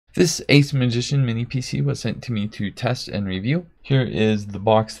This Ace Magician mini PC was sent to me to test and review. Here is the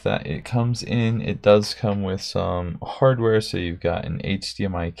box that it comes in. It does come with some hardware, so you've got an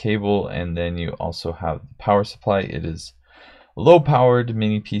HDMI cable, and then you also have the power supply. It is a low-powered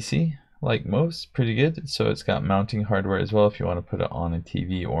mini PC, like most, pretty good. So it's got mounting hardware as well if you want to put it on a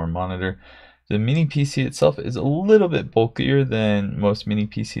TV or monitor. The mini PC itself is a little bit bulkier than most mini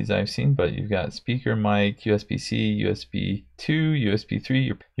PCs I've seen, but you've got speaker, mic, USB-C, USB 2, USB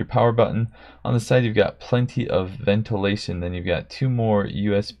 3, your power button. On the side, you've got plenty of ventilation. Then you've got two more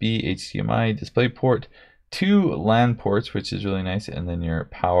USB, HDMI, DisplayPort, two LAN ports, which is really nice, and then your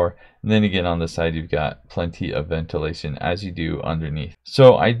power. And then again on the side you've got plenty of ventilation, as you do underneath.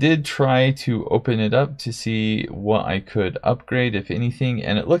 So I did try to open it up to see what I could upgrade, if anything,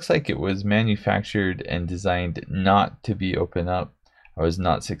 and it looks like it was manufactured and designed not to be open up. I was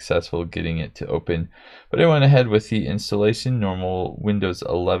not successful getting it to open, but I went ahead with the installation. Normal Windows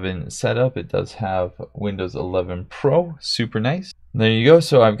 11 setup. It does have Windows 11 Pro, super nice. And there you go.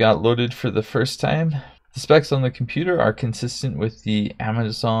 So I've got loaded for the first time. The specs on the computer are consistent with the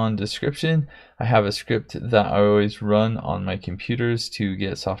Amazon description. I have a script that I always run on my computers to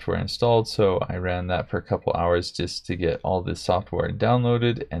get software installed, so I ran that for a couple hours just to get all this software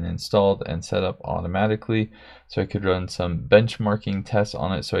downloaded and installed and set up automatically so I could run some benchmarking tests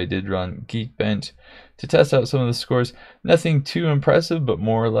on it. So I did run Geekbench to test out some of the scores. Nothing too impressive, but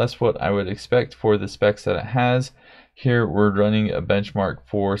more or less what I would expect for the specs that it has. Here we're running a benchmark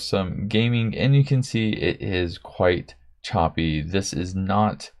for some gaming, and you can see it is quite choppy. This is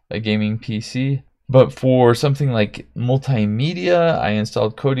not a gaming PC, but for something like multimedia, I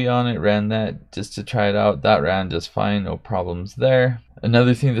installed Kodi on it, ran that just to try it out. That ran just fine, no problems there.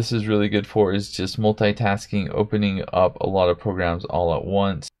 Another thing this is really good for is just multitasking, opening up a lot of programs all at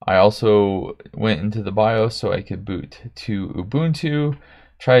once. I also went into the BIOS so I could boot to Ubuntu.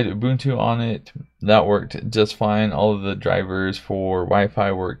 Tried Ubuntu on it, that worked just fine. All of the drivers for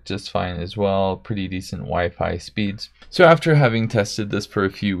Wi-Fi worked just fine as well, pretty decent Wi-Fi speeds. So after having tested this for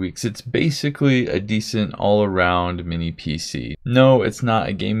a few weeks, it's basically a decent all-around mini PC. No, it's not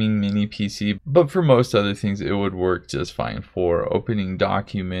a gaming mini PC, but for most other things it would work just fine. For opening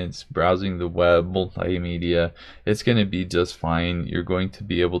documents, browsing the web, multimedia, it's going to be just fine. You're going to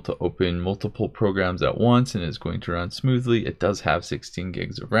be able to open multiple programs at once and it's going to run smoothly. It does have 16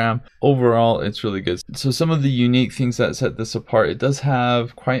 gigs of RAM. Overall, it's really good. So some of the unique things that set this apart, it does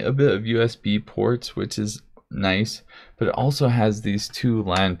have quite a bit of USB ports, which is nice, but it also has these two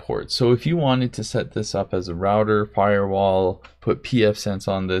LAN ports. So if you wanted to set this up as a router, firewall, put pfSense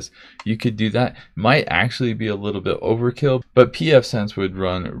on this, you could do that. Might actually be a little bit overkill, but pfSense would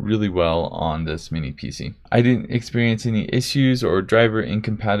run really well on this mini PC. I didn't experience any issues or driver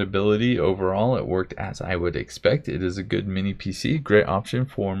incompatibility. Overall, it worked as I would expect. It is a good mini PC, great option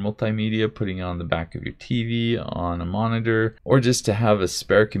for multimedia, putting it on the back of your TV, on a monitor, or just to have a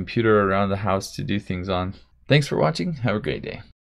spare computer around the house to do things on. Thanks for watching. Have a great day.